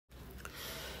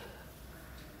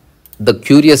The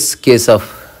curious case of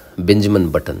Benjamin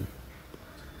button.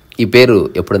 ఈ పేరు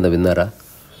ఎప్పుడన్నా విన్నారా?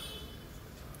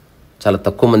 చాలా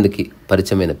తక్కువ మందికి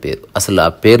పరిచయమైన పేరు. అసలు ఆ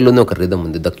పేరులోనే ఒక రిథం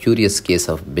ఉంది, the curious case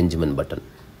of Benjamin button.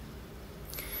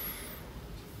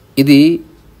 ఇది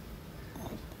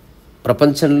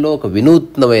ప్రపంచంలో ఒక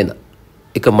వినూత్నమైన,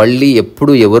 ఇక మళ్ళీ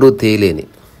ఎప్పుడూ ఎవరూ తేలేని,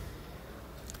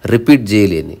 రిపీట్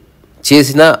చేయలేని,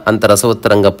 చేసినా అంత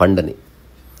రసవత్తరంగా పండని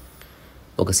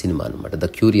ఒక సినిమా అన్నమాట, the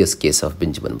curious case of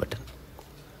Benjamin button.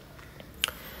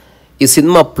 ఈ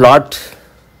సినిమా ప్లాట్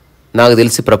నాకు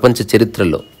తెలిసి ప్రపంచ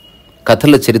చరిత్రలో,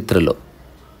 కథల చరిత్రలో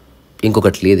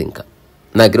ఇంకొకటి లేదు. ఇంకా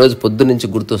నాకు ఈరోజు పొద్దున్నుంచి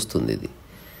గుర్తొస్తుంది ఇది.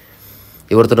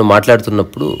 ఎవరితోనో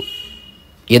మాట్లాడుతున్నప్పుడు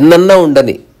ఎన్నన్నా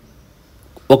ఉండని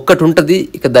ఒక్కటి ఉంటుంది,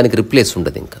 ఇక దానికి రిప్లేస్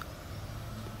ఉండదు. ఇంకా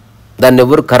దాన్ని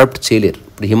ఎవరు కరప్ట్ చేయలేరు.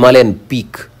 ఇప్పుడు Himalayan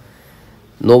peak,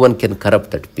 no one can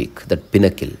corrupt that peak, that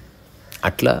pinnacle.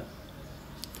 అట్లా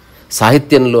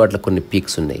సాహిత్యంలో అట్లా కొన్ని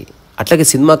పీక్స్ ఉన్నాయి. అట్లాగే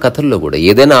సినిమా కథల్లో కూడా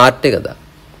ఏదైనా ఆర్టే కదా.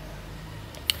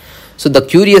 So the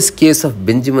curious case of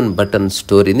Benjamin button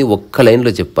స్టోరీని ఒక్క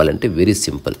లైన్లో చెప్పాలంటే వెరీ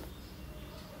సింపుల్.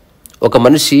 ఒక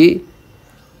మనిషి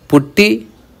పుట్టి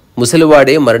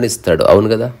ముసలివాడే మరణిస్తాడు, అవును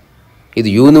కదా? ఇది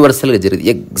యూనివర్సల్గా జరిగింది.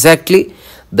 ఎగ్జాక్ట్లీ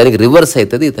దానికి రివర్స్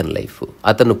అవుతుంది ఇతని లైఫ్.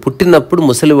 అతను పుట్టినప్పుడు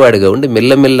ముసలివాడిగా ఉండి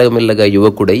మెల్లమెల్లగా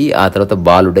యువకుడై, ఆ తర్వాత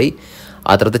బాలుడై,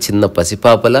 ఆ తర్వాత చిన్న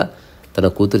పసిపాపల తన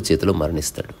కూతురు చేతిలో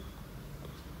మరణిస్తాడు.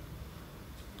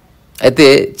 అయితే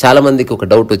చాలామందికి ఒక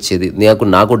డౌట్ వచ్చేది,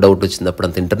 నాకు డౌట్ వచ్చింది. అప్పుడు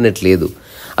అంత ఇంటర్నెట్ లేదు.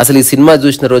 అసలు ఈ సినిమా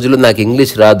చూసిన రోజుల్లో నాకు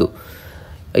ఇంగ్లీష్ రాదు,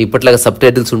 ఇప్పట్లాగా సబ్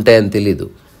టైటిల్స్ ఉంటాయని తెలీదు.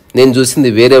 నేను చూసింది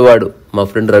వేరేవాడు, మా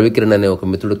ఫ్రెండ్ రవికిరణ్ అనే ఒక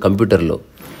మిత్రుడు కంప్యూటర్లో.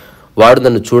 వాడు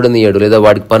నన్ను చూడనీయాడు, లేదా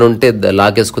వాడికి పని ఉంటే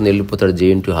లాగేసుకుని వెళ్ళిపోతాడు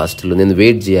జేఎన్టీ హాస్టల్లో. నేను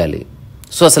వెయిట్ చేయాలి.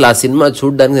 సో అసలు ఆ సినిమా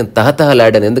చూడడానికి నేను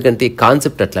తహతహలాడాను, ఎందుకంటే ఈ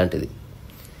కాన్సెప్ట్ అట్లాంటిది.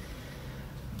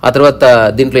 ఆ తర్వాత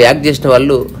దీంట్లో యాక్ట్ చేసిన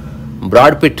వాళ్ళు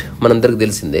బ్రాడ్ పిట్ మనందరికి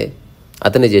తెలిసిందే,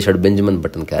 అతనే చేశాడు బెంజమిన్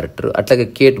బటన్ క్యారెక్టర్. అట్లాగే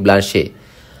కేట్ బ్లాన్షే,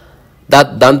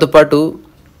 దాంతోపాటు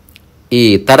ఈ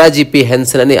తరాజీపీ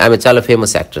హెన్సన్ అని ఆమె చాలా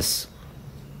famous actress.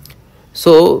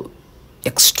 So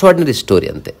extraordinary story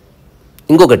అంతే.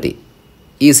 ఇంకొకటి,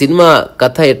 ఈ సినిమా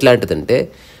కథ ఎట్లాంటిదంటే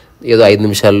ఏదో 5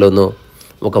 నిమిషాల్లోనో,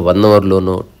 ఒక 1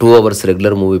 అవర్లోనో, 2 అవర్స్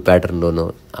రెగ్యులర్ మూవీ ప్యాటర్న్లోనో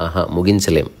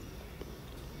ముగించలేం.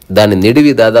 దాని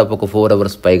నిడివి దాదాపు ఒక 4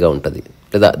 అవర్స్ పైగా ఉంటుంది,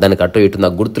 లేదా దానికి అటు ఇటు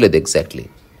నాకు గుర్తులేదు exactly.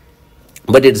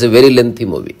 But it's a very lengthy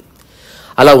movie.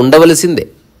 అలా ఉండవలసిందే.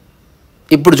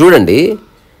 ఇప్పుడు చూడండి,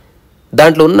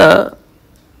 దాంట్లో ఉన్న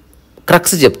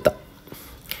క్రక్స్ చెప్తా.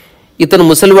 ఇతను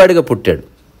ముసలివాడిగా పుట్టాడు,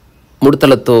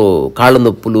 ముడతలతో, కాళ్ళ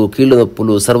నొప్పులు, కీళ్ళ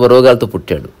నొప్పులు, సర్వరోగాలతో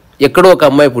పుట్టాడు. ఎక్కడో ఒక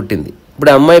అమ్మాయి పుట్టింది.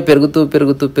 ఇప్పుడు ఆ అమ్మాయి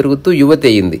పెరుగుతూ యువతి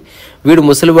అయ్యింది. వీడు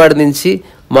ముసలివాడి నుంచి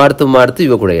మారుతూ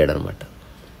యువకుడు అయ్యాడు అనమాట.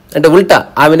 అంటే ఉల్టా,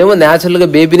 ఆమెనేమో న్యాచురల్గా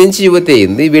బేబీ నుంచి యువతి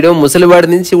అయ్యింది, వీడేమో ముసలివాడి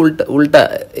నుంచి ఉల్టా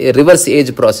రివర్స్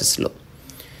ఏజ్ ప్రాసెస్లో.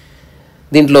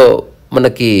 దీంట్లో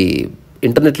మనకి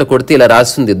ఇంటర్నెట్లో కొడితే ఇలా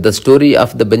రాస్తుంది, the story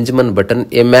of the Benjamin button,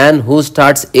 A man who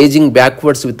starts ageing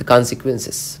backwards with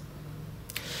consequences.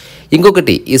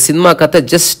 ఇంకొకటి, ఈ సినిమా కథ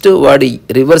జస్ట్ వాడి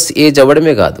రివర్స్ ఏజ్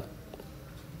అవ్వడమే కాదు,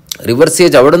 రివర్స్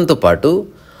ఏజ్ అవ్వడంతో పాటు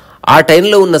ఆ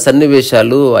టైంలో ఉన్న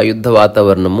సన్నివేశాలు, ఆ యుద్ధ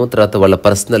వాతావరణము, తర్వాత వాళ్ళ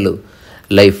personal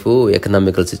life,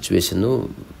 economical situation,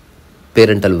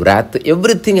 parental wrath,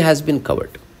 everything has been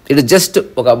covered. It just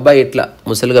ఒక అబ్బాయి ఇట్లా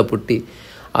ముసలిగా పుట్టి,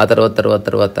 ఆ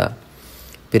తర్వాత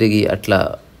పెరిగి, అట్లా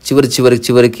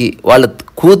చివరికి వాళ్ళ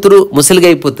కూతురు ముసలిగా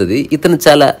అయిపోతుంది. ఇతను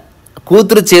చాలా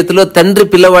కూతురు చేతిలో తండ్రి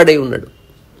పిల్లవాడై ఉన్నాడు.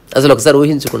 అసలు ఒకసారి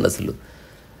ఊహించుకోండి.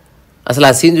 అసలు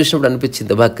ఆ సీన్ చూసినప్పుడు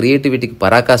అనిపించింది, బాగా క్రియేటివిటీకి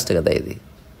పరాకాష్ట కదా ఇది.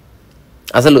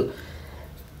 అసలు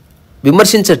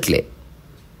విమర్శించట్లే,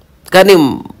 కానీ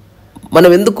మనం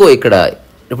ఎందుకో ఇక్కడ,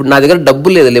 ఇప్పుడు నా దగ్గర డబ్బు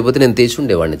లేదు, లేకపోతే నేను తెచ్చి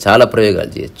ఉండేవాడిని, చాలా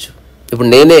ప్రయోగాలు చేయొచ్చు. ఇప్పుడు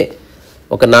నేనే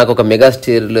నాకు ఒక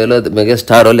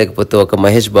మెగాస్టారో లేకపోతే ఒక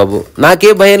మహేష్ బాబు, నాకే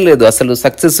భయం లేదు. అసలు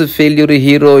సక్సెస్, ఫెయిల్యూర్,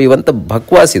 హీరో ఇవంతా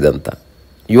బక్వాస్. ఇదంతా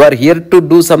you are here to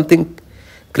do something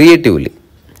creatively.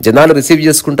 జనాలు రిసీవ్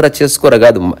చేసుకుంటారా చేసుకోరా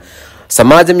కాదు,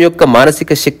 సమాజం యొక్క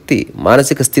మానసిక శక్తి,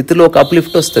 మానసిక స్థితిలో ఒక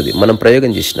అప్లిఫ్ట్ వస్తుంది మనం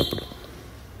ప్రయోగం చేసినప్పుడు.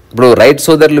 ఇప్పుడు రైట్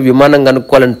సోదరులు విమానం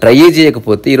కనుక్కోవాలని ట్రై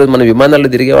చేయకపోతే ఈరోజు మనం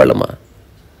విమానాల్లో తిరిగేవాళ్ళమా?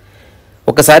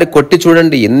 ఒకసారి కొట్టి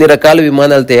చూడండి, ఎన్ని రకాల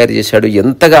విమానాలు తయారు చేశాడు,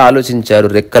 ఎంతగా ఆలోచించారు.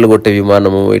 రెక్కలు కొట్టే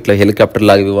విమానము, ఇట్లా హెలికాప్టర్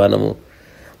లాగా విమానము,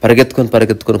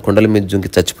 పరిగెత్తుకొని కొండల మీద జుంకి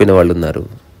చచ్చిపోయిన వాళ్ళు ఉన్నారు.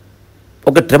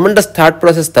 ఒక ట్రెమెండస్ థాట్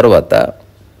ప్రాసెస్ తర్వాత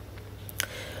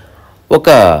ఒక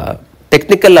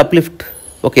టెక్నికల్ అప్లిఫ్ట్,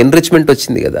 ఒక ఎన్రిచ్మెంట్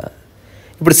వచ్చింది కదా.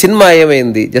 ఇప్పుడు సినిమా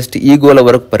ఏమైంది, జస్ట్ ఈగోల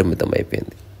వరకు పరిమితం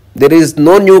అయిపోయింది. There is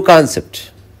no new concept.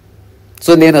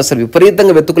 So నేను అసలు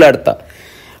విపరీతంగా వెతుకులాడతా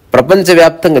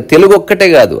ప్రపంచవ్యాప్తంగా. తెలుగు ఒక్కటే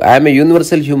కాదు, I'm a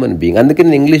universal human being. అందుకే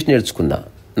నేను ఇంగ్లీష్ నేర్చుకున్నా.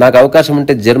 నాకు అవకాశం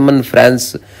ఉంటే జర్మన్,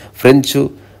 ఫ్రెంచ్,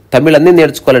 తమిళ్ అన్నీ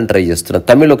నేర్చుకోవాలని ట్రై చేస్తున్నా.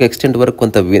 తమిళ్ ఒక ఎక్స్టెంట్ వరకు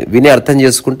కొంత విని అర్థం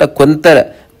చేసుకుంటా. కొంత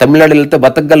తమిళనాడు వెళ్తే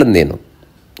బతకగలను నేను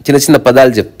చిన్న చిన్న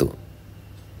పదాలు చెప్తూ.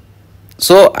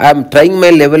 So I'm trying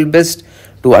my level best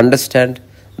to understand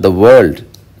the world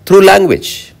through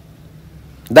language.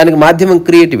 దానికి మాధ్యమం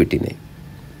క్రియేటివిటీనే.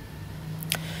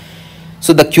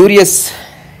 So the curious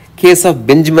case of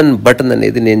Benjamin button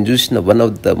అనేది నేను చూసిన one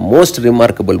of the most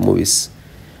remarkable movies.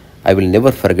 I will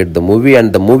never forget the movie.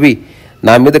 And the movie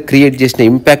నా మీద create చేసిన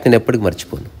impact నేను ఎప్పటికీ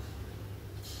మర్చిపోను.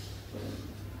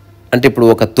 అంటే ఇప్పుడు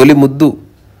ఒక తొలి ముద్దు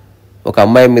ఒక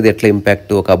అమ్మాయి మీద ఎట్లా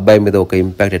ఇంపాక్ట్, ఒక అబ్బాయి మీద ఒక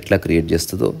ఇంపాక్ట్ ఎట్లా క్రియేట్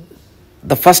చేస్తుందో,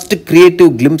 the first creative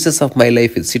glimpses of my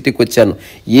life. సిటీకి వచ్చాను,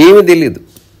 ఏమీ తెలియదు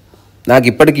నాకు.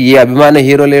 ఇప్పటికీ ఏ అభిమాన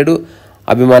హీరో లేడు,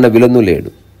 అభిమాన విలను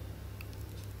లేడు.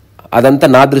 అదంతా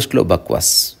నా దృష్టిలో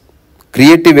బక్వాస్.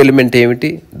 క్రియేటివ్ ఎలిమెంట్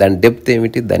ఏమిటి, దాని డెప్త్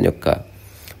ఏమిటి, దాని యొక్క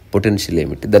పొటెన్షియల్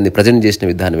ఏమిటి, దాన్ని ప్రజెంట్ చేసిన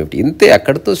విధానం ఏమిటి, ఇంతే.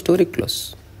 అక్కడితో స్టోరీ క్లోజ్.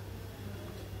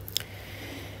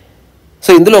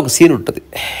 సో ఇందులో ఒక సీన్ ఉంటుంది.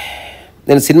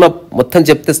 నేను సినిమా మొత్తం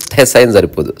చెప్తే సైన్స్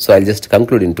సరిపోదు. So I just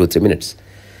conclude in 2-3 minutes.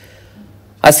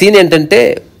 ఆ సీన్ ఏంటంటే,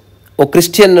 ఓ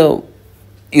క్రిస్టియన్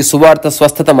ఈ సువార్త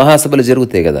స్వస్థత మహాసభలు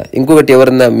జరుగుతాయి కదా. ఇంకొకటి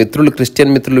ఎవరైనా మిత్రులు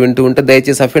క్రిస్టియన్ మిత్రులు వింటూ ఉంటే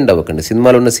దయచేసి అఫెండ్ అవ్వకండి.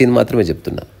 సినిమాలో ఉన్న సీన్ మాత్రమే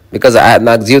చెప్తున్నా. బికాజ్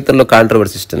నాకు జీవితంలో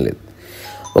కాంట్రవర్సీ ఇష్టం లేదు.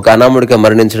 ఒక అనాముడిగా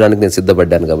మరణించడానికి నేను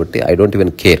సిద్ధపడ్డాను కాబట్టి I don't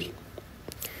even care.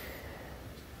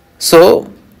 So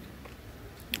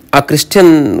ఆ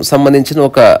క్రిస్టియన్ సంబంధించిన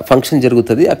ఒక ఫంక్షన్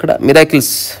జరుగుతుంది. అక్కడ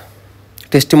మిరాకిల్స్,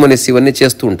 టెస్టిమోనీస్ ఇవన్నీ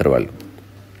చేస్తూ ఉంటారు వాళ్ళు.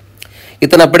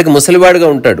 ఇతను అప్పటికి ముసలివాడుగా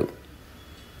ఉంటాడు.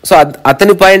 సో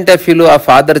అతని పాయింట్ ఆఫ్ వ్యూలో, ఆ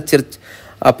ఫాదర్ చర్చ్,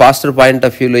 ఆ పాస్టర్ పాయింట్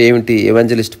ఆఫ్ వ్యూలో ఏమిటి,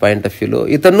 ఎవాంజలిస్ట్ పాయింట్ ఆఫ్ వ్యూలో,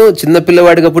 ఇతను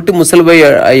చిన్నపిల్లవాడిగా పుట్టి ముసలిబోయి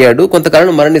అయ్యాడు,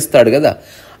 కొంతకాలం మరణిస్తాడు కదా.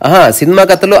 సినిమా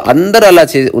కథలో అందరూ అలా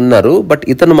ఉన్నారు. బట్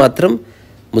ఇతను మాత్రం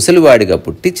ముసలివాడిగా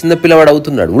పుట్టి చిన్నపిల్లవాడు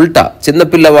అవుతున్నాడు. ఉల్టా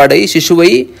చిన్నపిల్లవాడై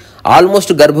శిశువై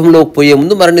ఆల్మోస్ట్ గర్భంలో పోయే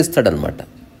ముందు మరణిస్తాడనమాట.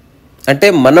 అంటే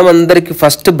మనమందరికి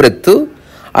ఫస్ట్ బ్రెత్,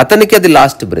 అతనికి అది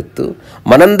లాస్ట్ బ్రెత్.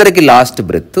 మనందరికి లాస్ట్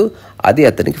బ్రెత్, అది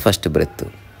అతనికి ఫస్ట్ బ్రెత్.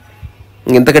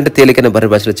 ఇంతకంటే తేలికైన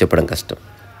పరిభాషలో చెప్పడం కష్టం.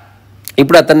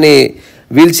 ఇప్పుడు అతన్ని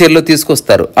వీల్ చైర్లో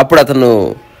తీసుకొస్తారు. అప్పుడు అతను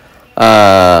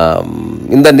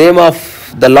in the name of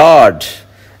the lord,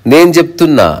 నేను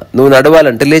చెప్తున్నా నువ్వు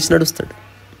నడవాలంటే లేచి నడుస్తాడు.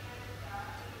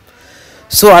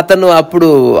 సో అతను అప్పుడు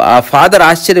ఆ ఫాదర్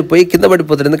ఆశ్చర్యపోయి కింద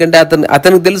పడిపోతాడు. ఎందుకంటే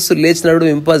అతనికి తెలుసు లేచి నడవడం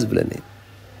ఇంపాసిబుల్ అని.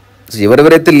 సో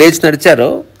ఎవరెవరైతే లేచి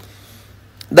నడిచారో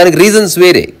దానికి రీజన్స్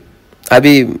వేరే.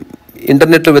 అవి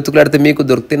ఇంటర్నెట్లో వెతుకులాడితే మీకు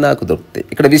దొరుకుతాయి, నాకు దొరుకుతాయి.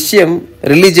 ఇక్కడ విషయం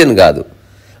రిలీజియన్ కాదు,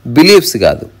 బిలీఫ్స్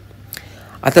కాదు.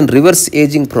 అతను రివర్స్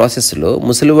ఏజింగ్ ప్రాసెస్లో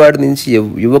ముసలివాడి నుంచి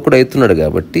యువకుడు అవుతున్నాడు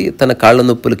కాబట్టి తన కాళ్ళ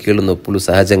నొప్పులు, కీళ్ళ నొప్పులు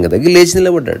సహజంగా తగ్గి లేచి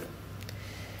నిలబడ్డాడు.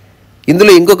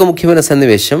 ఇందులో ఇంకొక ముఖ్యమైన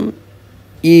సన్నివేశం,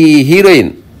 ఈ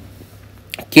హీరోయిన్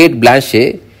కేట్ బ్లాన్షే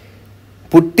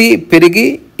పుట్టి పెరిగి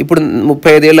ఇప్పుడు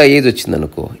 35 ఏళ్ళ ఏజ్ వచ్చింది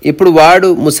అనుకో. ఇప్పుడు వాడు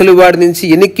ముసలివాడి నుంచి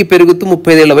ఎనిక్కి పెరుగుతూ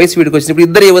 35 ఏళ్ళ వయసు వీడికి వచ్చినప్పుడు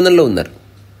ఇద్దరు యవ్వనంలో ఉన్నారు.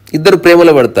 ఇద్దరు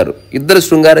ప్రేమలో పడతారు, ఇద్దరు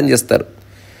శృంగారం చేస్తారు,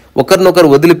 ఒకరినొకరు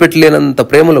వదిలిపెట్టలేనంత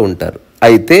ప్రేమలో ఉంటారు.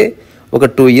 అయితే ఒక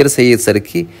 2 years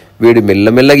అయ్యేసరికి వీడు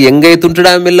మెల్లమెల్లగా యంగ్ అవుతుంటాడు,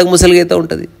 ఆమె మెల్లగా ముసలిగా అవుతూ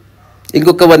ఉంటుంది.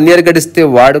 ఇంకొక 1 year గడిస్తే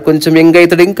వాడు కొంచెం యంగ్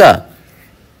అవుతాడు, ఇంకా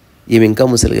ఈమె ఇంకా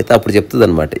ముసలిగా అయితే అప్పుడు చెప్తుంది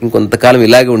అనమాట, ఇంకొంతకాలం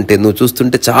ఇలాగే ఉంటే నువ్వు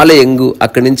చూస్తుంటే చాలా యంగ్,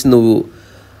 అక్కడి నుంచి నువ్వు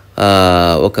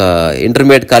ఒక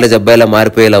ఇంటర్మీడియట్ కాలేజ్ అబ్బాయిలా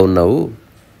మారిపోయేలా ఉన్నావు,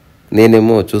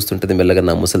 నేనేమో చూస్తుంటుంది మెల్లగా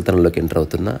నా ముసలితనంలోకి ఎంటర్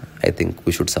అవుతున్నా, I think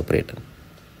we should separate అని.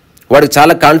 వాడు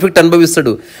చాలా కాన్ఫ్లిక్ట్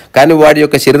అనుభవిస్తాడు. కానీ వాడి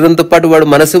యొక్క శరీరంతో పాటు వాడు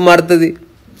మనసు మారుతుంది.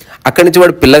 అక్కడి నుంచి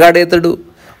వాడు పిల్లగాడవుతాడు,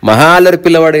 మహా అల్లరి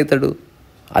పిల్లవాడవుతాడు,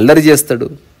 అల్లరి చేస్తాడు.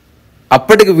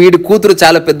 అప్పటికి వీడి కూతురు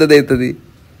చాలా పెద్దదవుతుంది.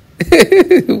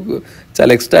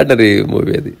 చాలా ఎక్స్ట్రాడనరీ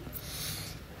మూవీ అది.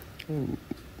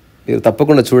 మీరు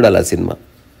తప్పకుండా చూడాలి ఆ సినిమా.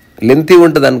 లెంతీ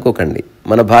ఉంటుంది అనుకోకండి,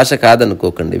 మన భాష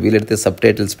కాదనుకోకండి, వీలైతే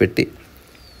సబ్‌టైటిల్స్ పెట్టి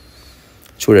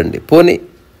చూడండి. పోనీ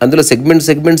అందులో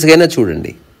సెగ్మెంట్స్గా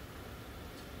చూడండి.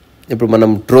 ఇప్పుడు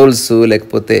మనం ట్రోల్స్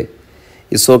లేకపోతే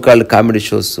ఈ సోకాల్డ్ కామెడీ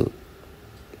షోస్,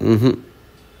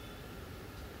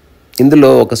 ఇందులో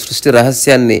ఒక సృష్టి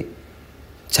రహస్యాన్ని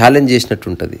ఛాలెంజ్ చేసినట్టు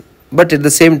ఉంటుంది. But at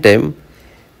the same time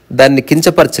దాన్ని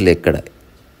కించపరచలే ఎక్కడ.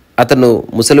 అతను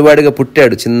ముసలివాడిగా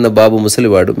పుట్టాడు, చిన్న బాబు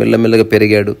ముసలివాడు, మెల్లమెల్లగా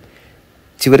పెరిగాడు,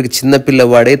 చివరికి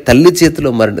చిన్నపిల్లవాడే తల్లి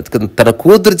చేతిలో తన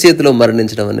కూతురు చేతిలో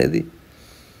మరణించడం అనేది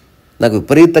నాకు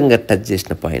విపరీతంగా టచ్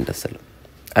చేసిన పాయింట్. అసలు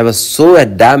I was so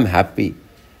dam happy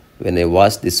when I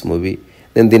watch this movie.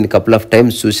 నేను దీన్ని కపుల్ ఆఫ్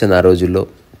టైమ్స్ చూశాను ఆ రోజుల్లో.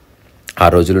 ఆ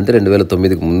రోజులు అంటే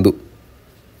 2009కి ముందు.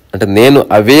 అంటే నేను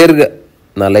అవేర్గా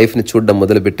నా లైఫ్ని చూడడం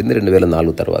మొదలుపెట్టింది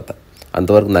 2004 తర్వాత.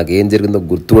 అంతవరకు నాకు ఏం జరిగిందో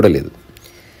గుర్తు కూడా లేదు.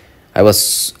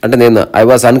 ఐ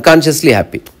వాజ్ అన్కాన్షియస్లీ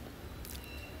హ్యాపీ,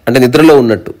 అంటే నిద్రలో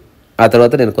ఉన్నట్టు. ఆ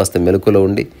తర్వాత నేను కాస్త మెలకులో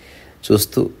ఉండి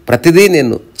చూస్తూ ప్రతిదీ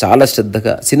నేను చాలా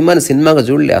శ్రద్ధగా సినిమాగా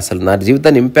చూడలే, అసలు నా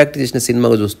జీవితాన్ని ఇంపాక్ట్ చేసిన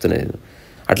సినిమాగా చూస్తున్నాను నేను.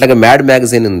 అట్లాగే మ్యాడ్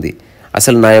మ్యాగజైన్ ఉంది,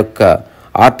 అసలు నా యొక్క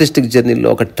ఆర్టిస్టిక్ జర్నీలో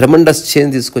ఒక ట్రెమండస్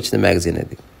చేంజ్ తీసుకొచ్చిన మ్యాగజైన్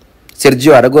అది.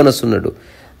 సెర్జియో అరగోనస్ ఉన్నాడు,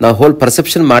 నా హోల్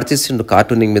పర్సెప్షన్ మార్చేసిండు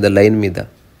కార్టూనింగ్ మీద, లైన్ మీద.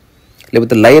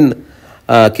 లేకపోతే లైన్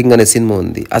కింగ్ అనే సినిమా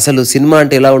ఉంది, అసలు సినిమా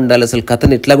అంటే ఎలా ఉండాలి, అసలు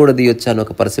కథను ఎట్లా కూడా తీయొచ్చు అని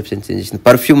ఒక పర్సెప్షన్ చేంజ్ చేసింది.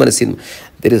 పర్ఫ్యూమ్ అనే cinema.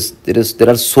 There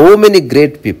are so many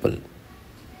great people.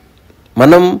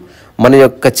 మనం మన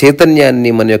యొక్క చైతన్యాన్ని,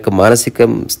 మన యొక్క మానసిక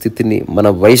స్థితిని, మన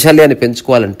వైశాల్యాన్ని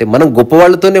పెంచుకోవాలంటే మనం గొప్ప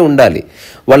వాళ్ళతోనే ఉండాలి.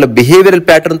 వాళ్ళ బిహేవియరల్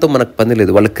ప్యాటర్న్తో మనకు పని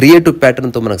లేదు, వాళ్ళ క్రియేటివ్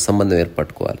ప్యాటర్న్తో మనకు సంబంధం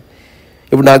ఏర్పట్టుకోవాలి.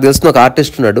 ఇప్పుడు నాకు తెలిసిన ఒక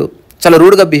ఆర్టిస్ట్ ఉన్నాడు, చాలా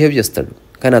రూడ్గా బిహేవ్ చేస్తాడు,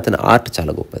 కానీ అతని ఆర్ట్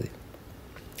చాలా గొప్పది.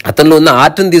 అతనిలో ఉన్న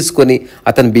ఆర్ట్ని తీసుకొని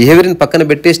అతని బిహేవియర్ని పక్కన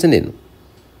పెట్టేసిన నేను,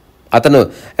 అతను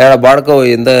బాడకో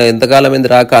ఎంతకాలం ఏంది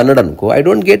రాక అన్నాడు అనుకో, I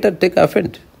don't get take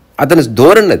offend. అతని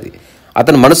ధోరణి అది.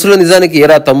 అతని మనసులో నిజానికి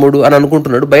ఏరా తమ్ముడు అని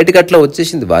అనుకుంటున్నాడు, బయటకు అట్లా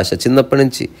వచ్చేసింది భాష చిన్నప్పటి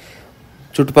నుంచి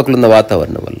చుట్టుపక్కల ఉన్న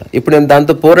వాతావరణం వల్ల. ఇప్పుడు నేను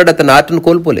దాంతో పోరాడి అతని ఆర్ట్ని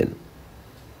కోల్పోలేను.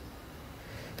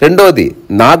 రెండవది,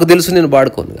 నాకు తెలుసు నేను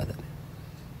వాడుకోను కాదని.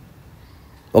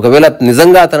 ఒకవేళ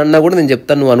నిజంగా అతను అన్నా కూడా నేను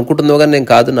చెప్తాను, నువ్వు అనుకుంటున్నావు కానీ నేను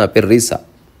కాదు, నా పేరు రీసా,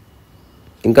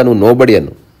 ఇంకా నువ్వు నోబడి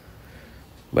అను.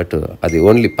 బట్ అది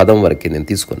ఓన్లీ పదం వరకే, నేను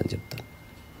తీసుకోనని చెప్తాను.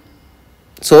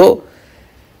 సో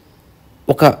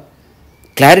ఒక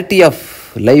క్లారిటీ ఆఫ్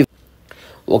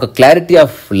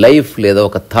లైఫ్ లేదా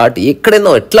ఒక థాట్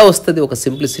ఎక్కడైనా ఎట్లా వస్తుంది? ఒక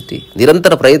సింప్లిసిటీ,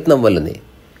 నిరంతర ప్రయత్నం వల్లనే,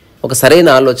 ఒక సరైన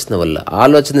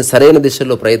ఆలోచన సరైన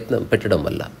దిశలో ప్రయత్నం పెట్టడం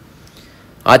వల్ల,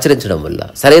 ఆచరించడం వల్ల,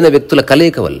 సరైన వ్యక్తుల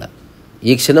కలయిక వల్ల.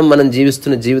 ఈ క్షణం మనం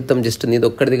జీవిస్తున్న జీవితం జస్ట్ నీది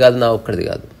ఒక్కడిది కాదు, నా ఒక్కడిది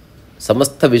కాదు,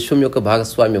 సమస్త విశ్వం యొక్క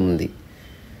భాగస్వామ్యం ఉంది.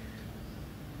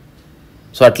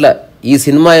 సో అట్లా ఈ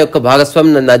సినిమా యొక్క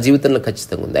భాగస్వామ్యం నా జీవితంలో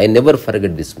ఖచ్చితంగా ఉంది. I never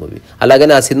forget this movie.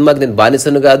 అలాగనే ఆ సినిమాకి నేను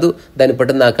బానిసను కాదు, దాని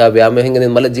పట్ల నాకు ఆ వ్యామోహంగా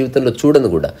నేను మళ్ళీ జీవితంలో చూడను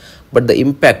కూడా. బట్ ద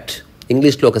ఇంపాక్ట్,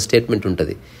 ఇంగ్లీష్లో ఒక స్టేట్మెంట్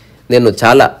ఉంటుంది, నేను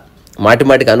చాలా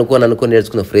మాటికి అనుకొని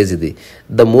నేర్చుకున్న ఫ్రేజ్ ఇది.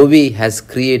 The movie has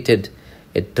created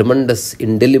a tremendous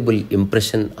indelible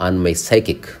impression on my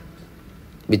psychic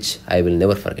which I will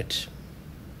never forget.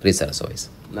 రీసరస్ voice.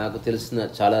 నాకు తెలిసిన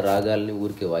చాలా రాగాల్ని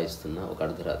ఊరికే వాయిస్తున్నా ఒక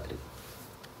అర్ధరాత్రి.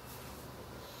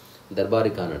 దర్బారీ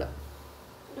కానడ.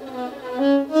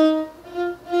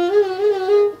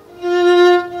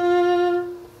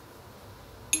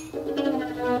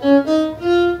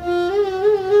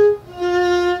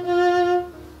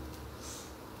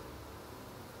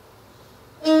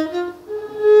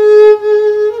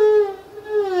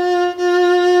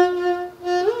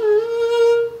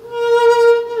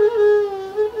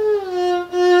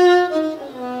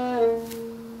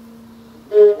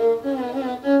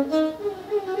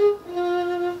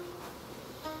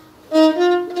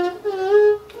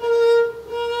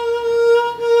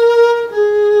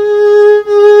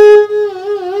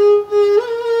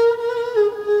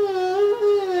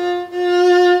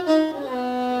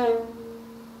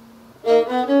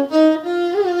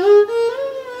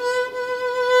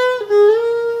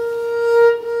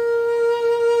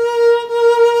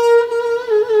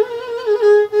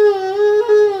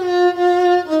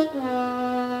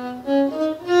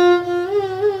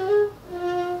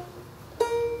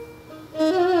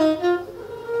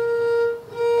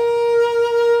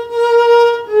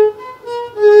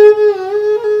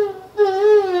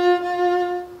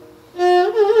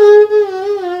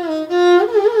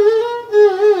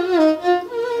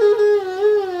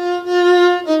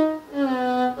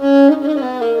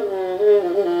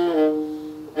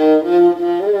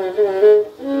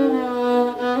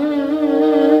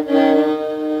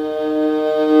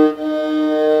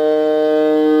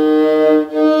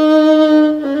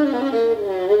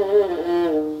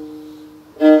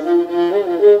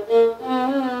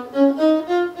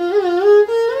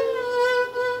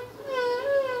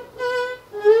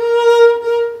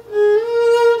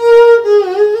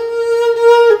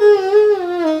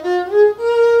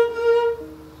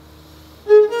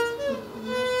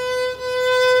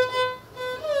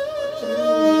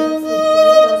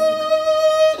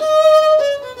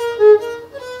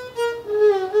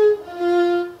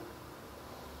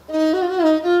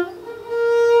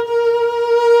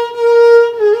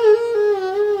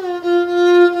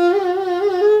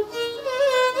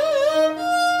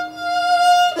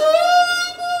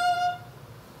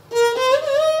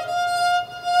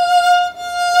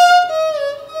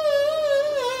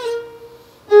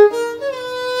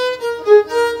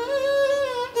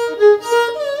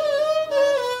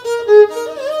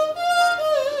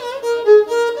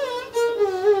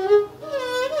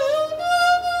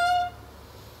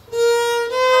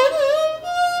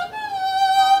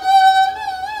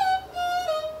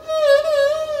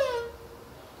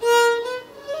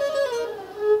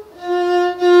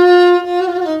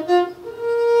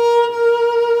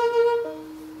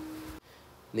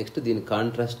 నెక్స్ట్ దీని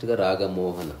కాంట్రాస్ట్గా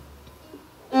రాగమోహన.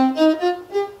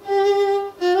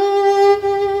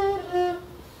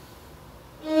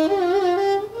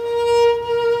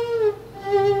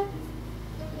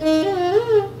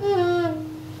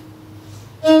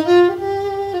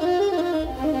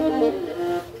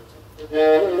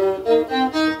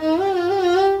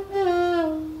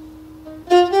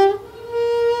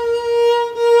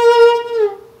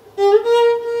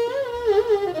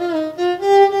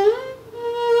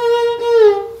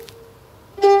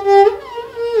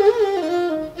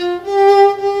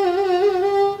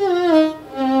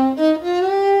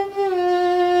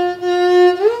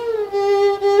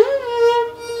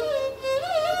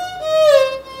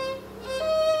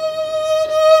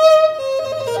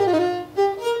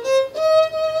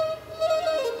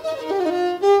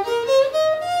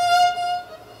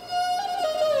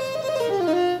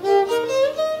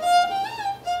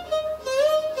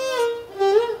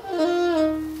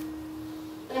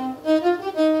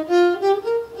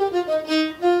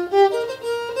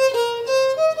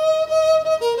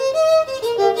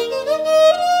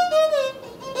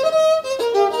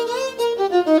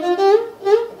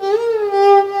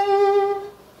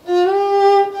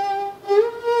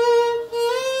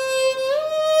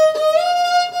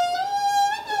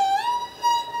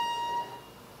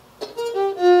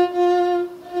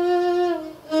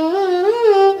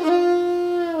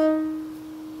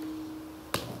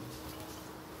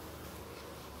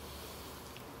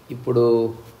 ఇప్పుడు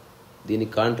దీని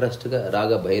కాంట్రాస్ట్గా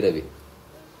రాగ భైరవి.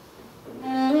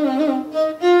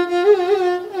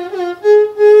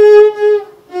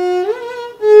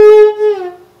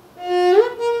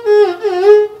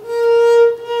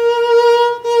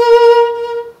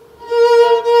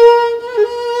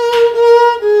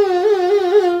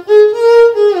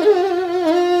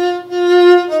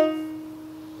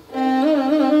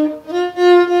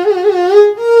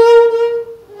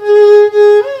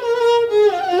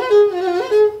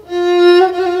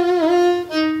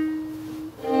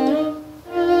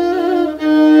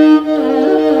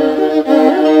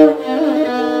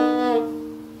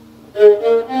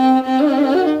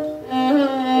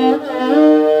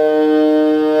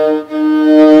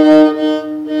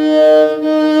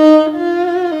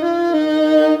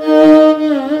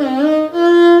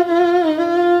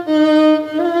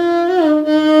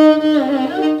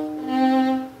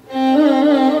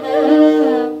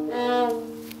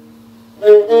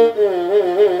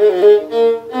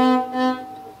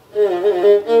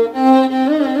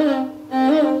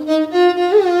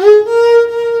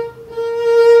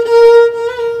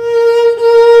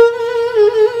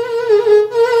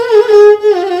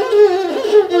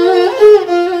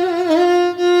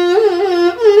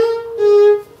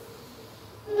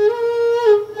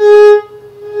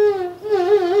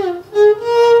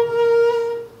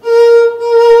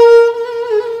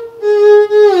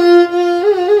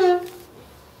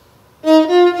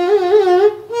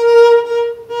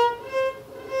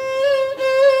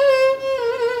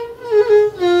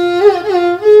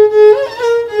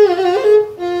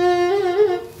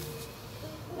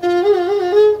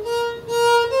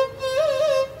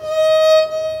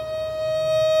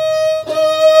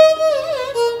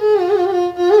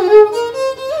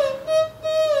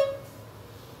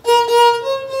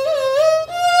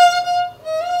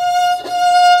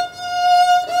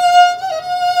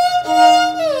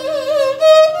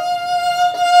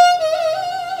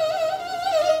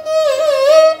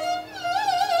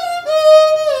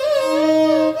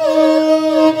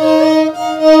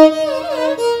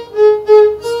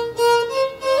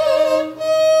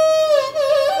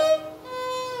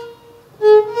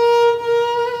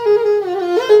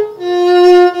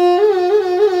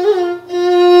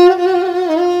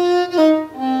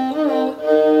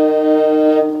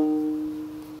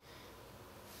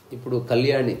 ఇప్పుడు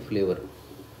కళ్యాణి ఫ్లేవర్.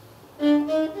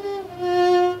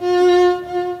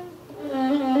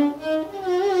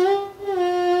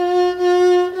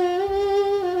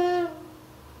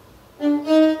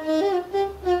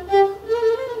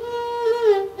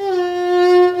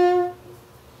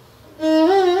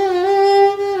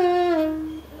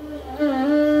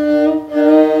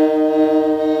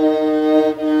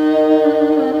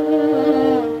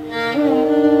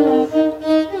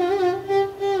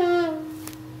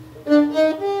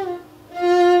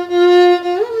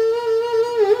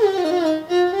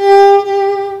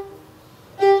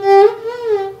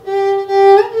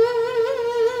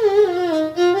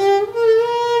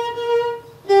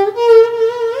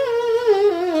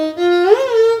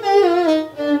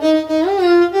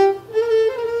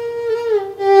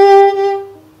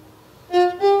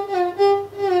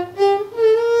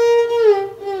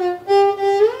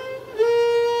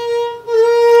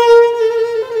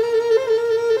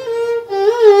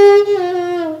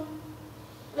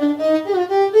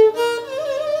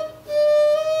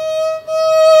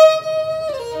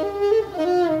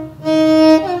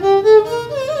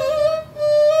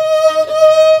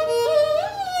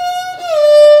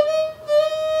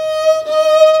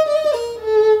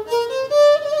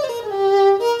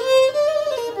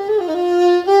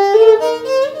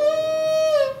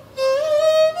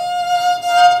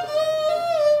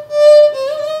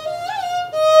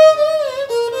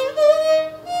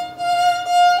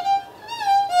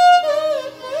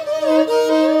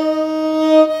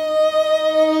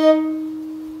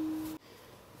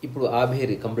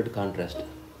 బాబేరి complete contrast.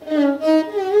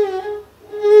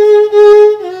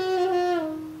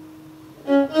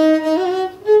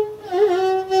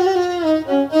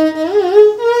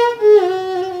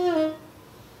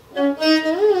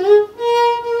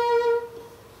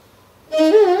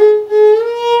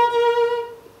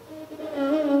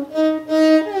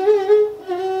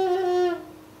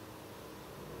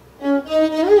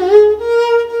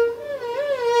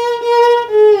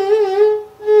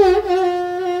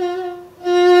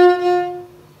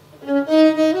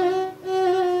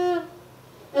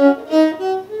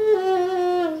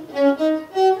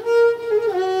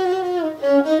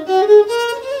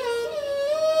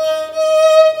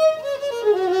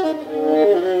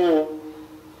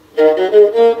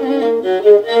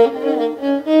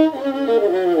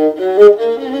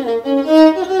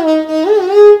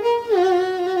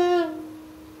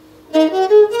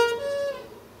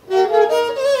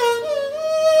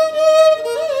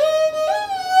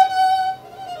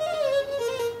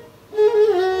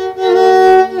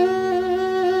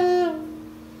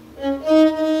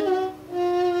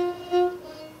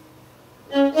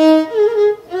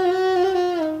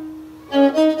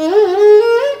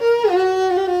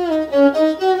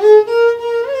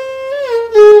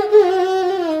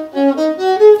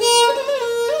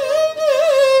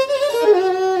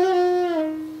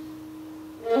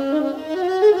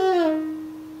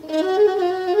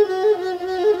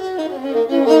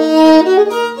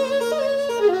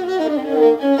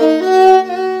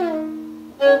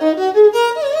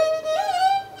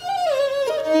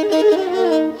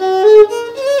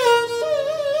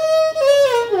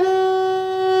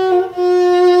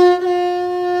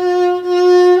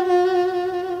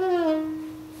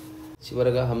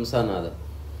 చివరగా హంసానాదం.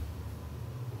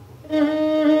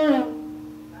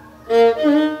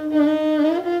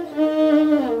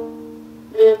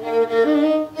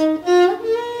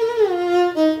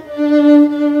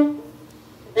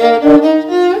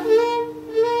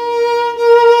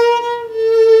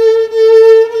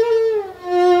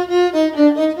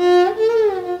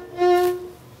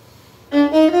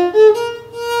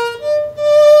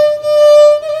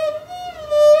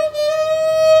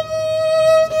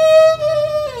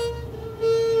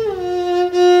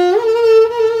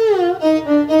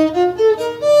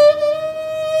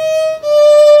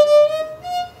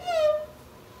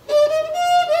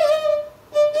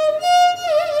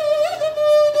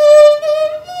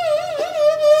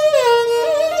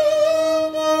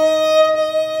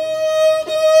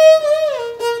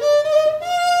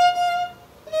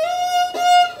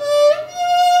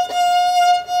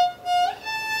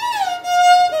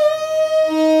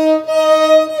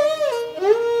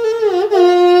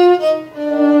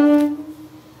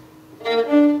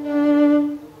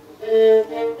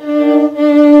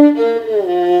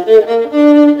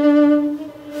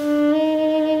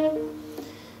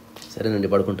 సరేనండి,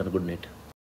 పడుకుంటాను. Good night.